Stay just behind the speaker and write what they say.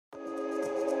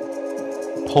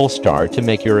Polestar to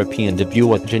make European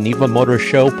debut at Geneva Motor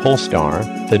Show. Polestar,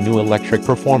 the new electric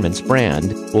performance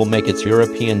brand, will make its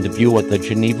European debut at the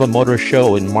Geneva Motor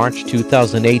Show in March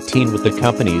 2018 with the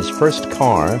company's first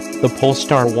car, the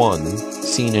Polestar 1,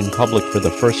 seen in public for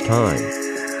the first time.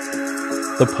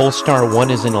 The Polestar 1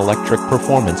 is an electric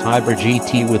performance hybrid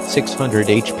GT with 600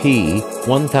 HP,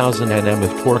 1000 Nm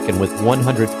of torque and with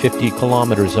 150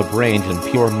 km of range in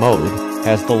pure mode,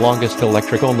 has the longest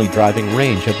electric-only driving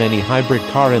range of any hybrid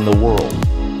car in the world.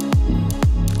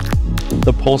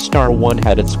 The Polestar 1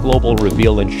 had its global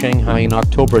reveal in Shanghai in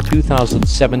October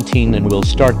 2017 and will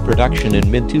start production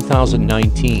in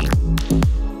mid-2019.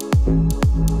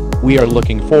 We are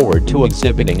looking forward to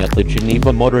exhibiting at the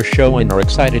Geneva Motor Show and are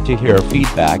excited to hear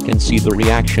feedback and see the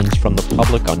reactions from the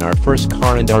public on our first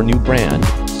car and our new brand,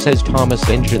 says Tomas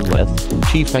Ingенlat,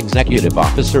 Chief Executive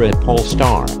Officer at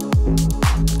Polestar.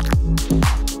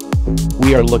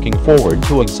 We are looking forward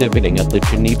to exhibiting at the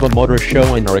Geneva Motor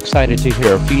Show and are excited to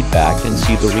hear feedback and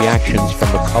see the reactions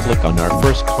from the public on our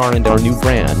first car and our new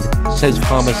brand, says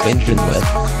Tomas Ingенlat,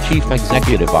 Chief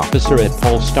Executive Officer at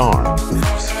Polestar.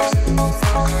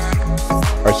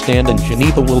 Our stand in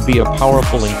Geneva will be a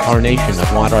powerful incarnation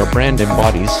of what our brand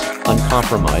embodies: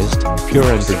 uncompromised, pure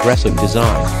and progressive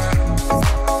design.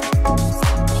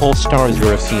 Polestar's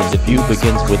European debut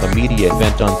begins with a media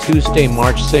event on Tuesday,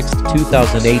 March 6,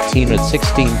 2018 at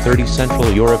 16:30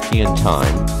 Central European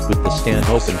Time, with the stand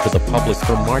open to the public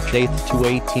from March 8 to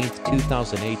 18,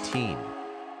 2018.